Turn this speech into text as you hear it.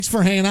Thanks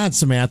for hanging on,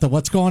 Samantha.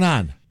 What's going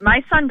on?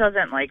 My son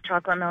doesn't like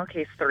chocolate milk.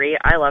 He's 3.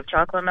 I love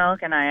chocolate milk,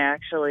 and I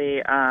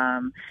actually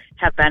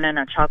have been in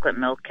a chocolate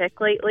milk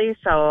kick lately,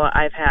 so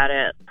I've had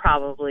it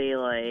probably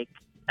like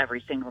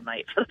every single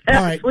night for the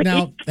past week.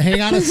 Now,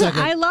 hang on a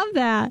second. I love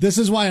that. This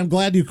is why I'm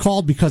glad you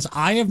called, because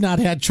I have not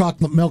had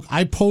chocolate milk.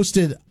 I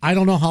posted, I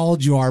don't know how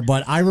old you are,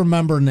 but I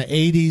remember in the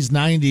 80s,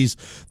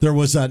 90s, there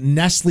was a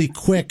Nestle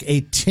Quik,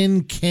 a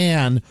tin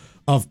can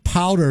of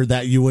powder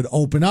that you would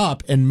open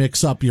up and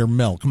mix up your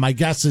milk. My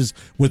guess is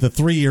with a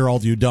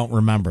 3-year-old, you don't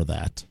remember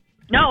that.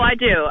 No, I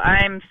do.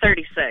 I'm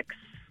 36.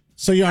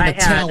 So you're on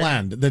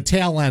the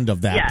tail end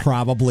of that, yes.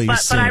 probably.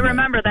 But I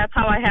remember that's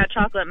how I had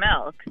chocolate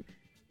milk.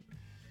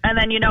 And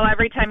then,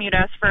 every time you'd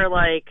ask for,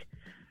 like,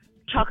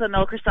 chocolate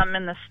milk or something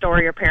in the store,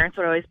 your parents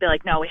would always be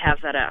like, no, we have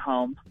that at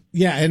home.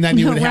 Yeah, and then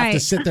you would have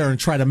to sit there and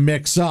try to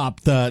mix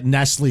up the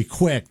Nestle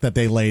Quik that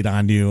they laid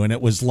on you, and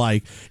it was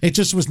like, it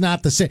just was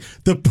not the same.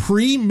 The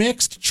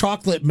pre-mixed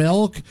chocolate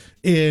milk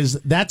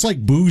that's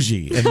like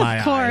bougie in my eyes.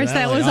 Of course,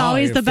 that was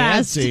always the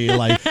fancy, best.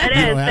 Like, it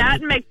is.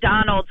 That and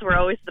McDonald's were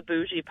always the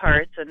bougie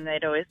parts, and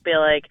they'd always be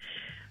like,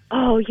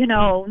 oh,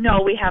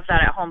 no, we have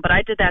that at home. But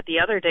I did that the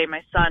other day.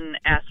 My son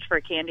asked for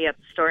candy at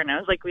the store, and I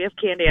was like, we have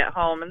candy at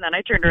home. And then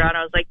I turned around and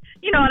I was like,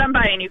 you know what, I'm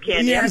buying you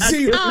candy. Yeah,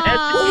 you're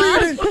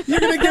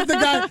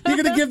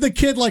gonna give the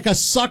kid like a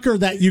sucker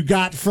that you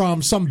got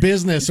from some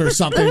business or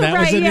something that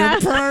was in your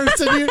purse,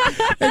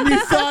 and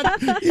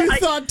you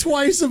thought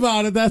twice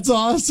about it. That's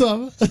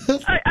awesome.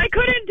 I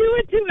couldn't do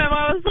it to him.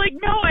 I was like,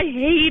 no, I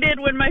hated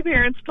when my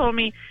parents told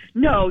me,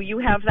 no, you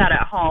have that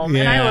at home.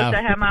 Yeah. And I looked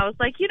at him, I was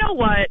like, you know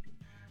what?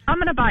 I'm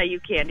going to buy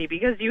you candy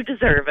because you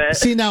deserve it.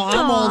 See, now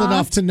I'm old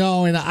enough to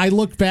know, and I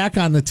look back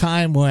on the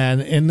time when,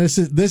 and this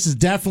is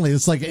definitely,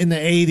 it's like in the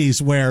 80s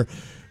where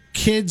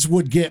kids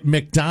would get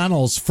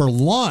McDonald's for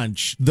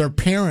lunch. Their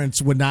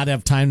parents would not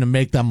have time to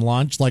make them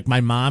lunch. Like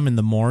my mom in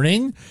the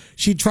morning,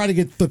 she'd try to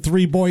get the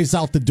 3 boys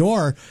out the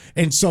door.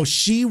 And so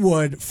she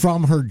would,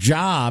 from her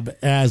job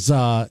as,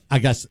 I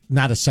guess,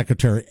 not a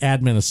secretary,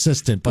 admin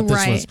assistant, but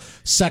this was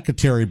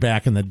secretary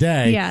back in the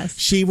day. Yes.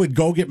 She would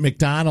go get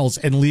McDonald's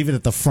and leave it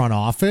at the front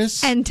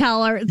office. And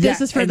tell her, this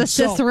is for the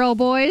Cicero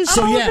boys.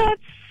 So,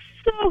 that's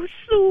so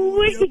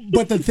sweet.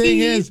 But the thing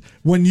is,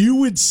 when you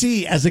would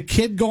see, as a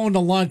kid going to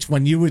lunch,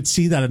 when you would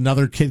see that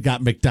another kid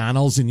got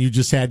McDonald's and you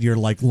just had your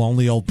like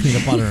lonely old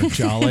peanut butter and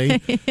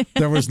jelly,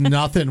 there was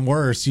nothing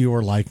worse. You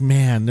were like,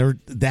 man, they're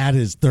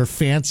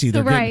fancy.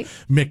 They're getting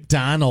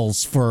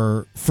McDonald's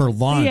for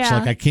lunch. Yeah.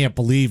 Like, I can't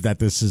believe that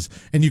this is,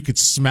 and you could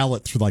smell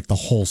it through like the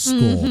whole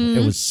school. Mm-hmm.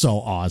 It was so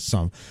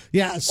awesome.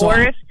 Yeah. So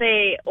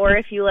Or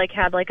if you like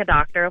had like a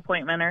doctor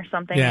appointment or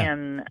something,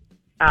 and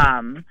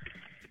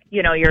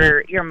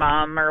your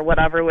mom or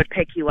whatever would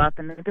pick you up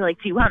and they'd be like,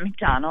 do you want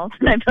McDonald's?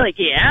 And I'd be like,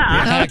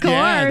 yeah. Of course.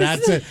 Yeah,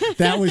 that's it.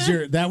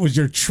 That was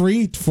your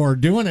treat for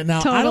doing it.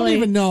 Now, Totally. I don't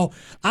even know.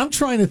 I'm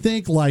trying to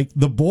think, like,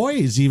 the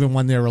boys, even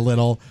when they were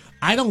little,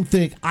 I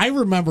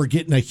remember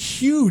getting a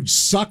huge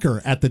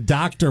sucker at the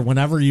doctor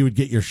whenever you would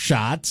get your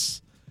shots.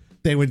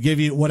 They would give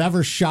you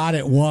whatever shot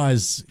it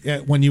was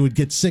when you would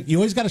get sick. You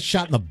always got a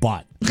shot in the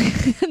butt.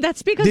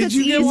 That's because it's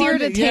easier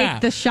to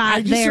take the shot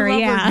I just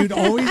remember you'd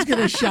always get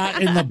a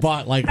shot in the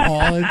butt, like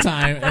all the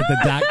time at the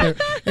doctor,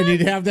 and you'd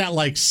have that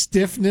like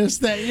stiffness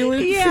that you would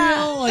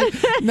feel. Like,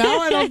 now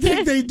I don't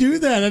think they do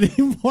that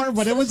anymore,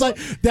 but it was like,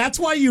 that's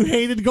why you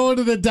hated going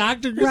to the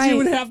doctor, because you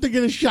would have to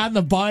get a shot in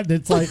the butt, and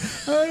it's like,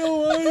 I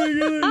don't want to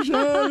get a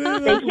shot in the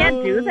butt. They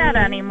can't do that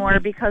anymore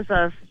because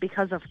of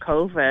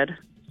COVID.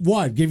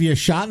 What, give you a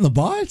shot in the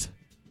butt?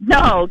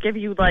 No, give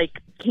you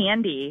like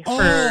candy.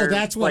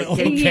 That's what. Like,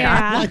 okay,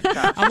 yeah.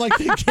 I'm like,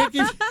 they can't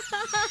give.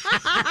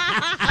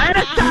 I had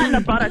a shot in the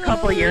butt a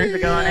couple years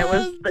ago, and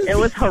it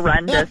was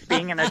horrendous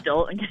being an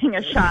adult and getting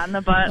a shot in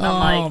the butt. And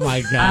I'm like,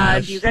 my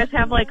gosh. Do you guys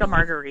have like a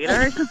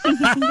margarita or something you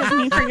can give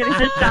me for getting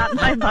a shot in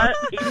my butt?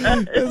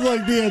 It's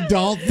like the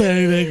adult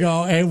thing. They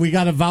go, hey, we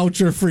got a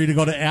voucher for you to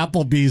go to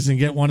Applebee's and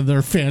get one of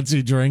their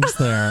fancy drinks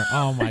there.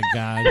 Oh my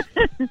gosh.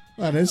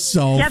 That is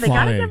so funny. Yeah, they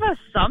got to give us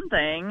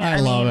something. I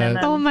love it.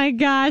 Oh my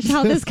gosh,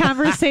 how this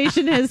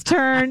conversation has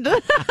turned.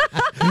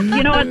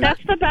 You know what?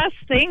 That's the best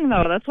thing,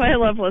 though. That's why I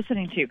love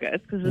listening to you guys,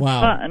 because it's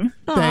fun.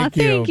 Thank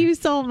you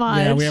so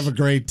much. Yeah, we have a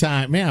great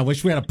time. Man, I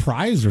wish we had a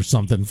prize or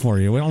something for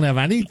you. We don't have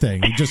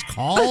anything. You just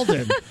called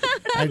and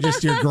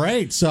you're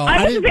great. So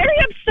I was very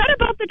upset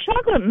about the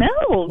chocolate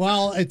milk.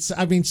 Well,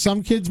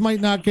 some kids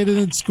might not get it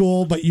in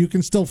school, but you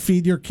can still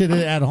feed your kid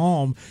it at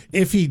home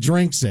if he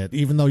drinks it,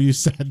 even though you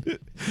said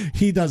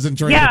he doesn't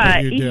drink it,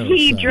 but you do.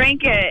 He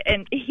drank it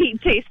and he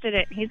tasted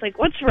it. He's like,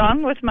 what's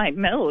wrong with my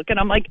milk? And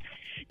I'm like,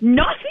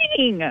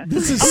 nothing.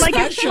 This is I'm special.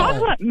 like, it's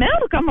chocolate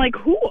milk. I'm like,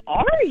 who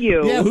are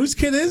you? Yeah, whose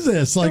kid is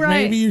this? Like,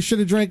 maybe you should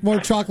have drank more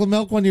chocolate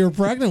milk when you were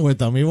pregnant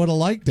with him. He would have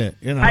liked it.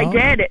 You know? I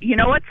did. You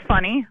know what's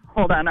funny?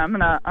 Hold on. I'm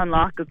going to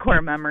unlock a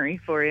core memory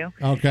for you.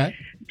 Okay.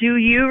 Do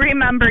you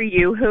remember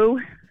Yoo-Hoo?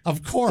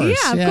 Of course.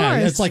 Yeah, of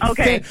course. It's like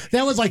thin,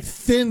 that was like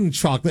thin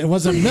chocolate. It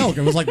wasn't milk.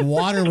 It was like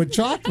water with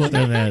chocolate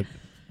in it.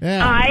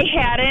 Yeah. I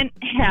hadn't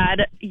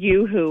had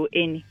Yoo-hoo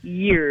in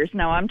years.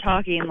 Now, I'm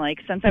talking like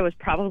since I was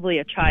probably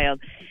a child.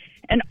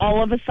 And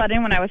all of a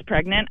sudden, when I was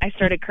pregnant, I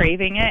started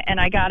craving it, and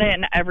I got it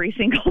in every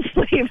single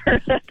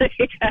flavor that they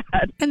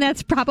had. And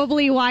that's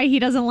probably why he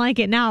doesn't like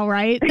it now,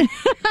 right?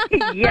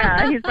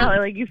 Yeah, he's probably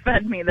like, you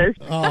fed me this.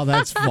 Oh,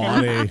 that's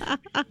funny.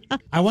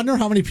 I wonder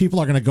how many people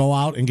are going to go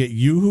out and get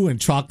Yoo-hoo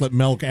and chocolate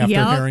milk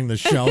after hearing the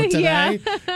show today. Yeah.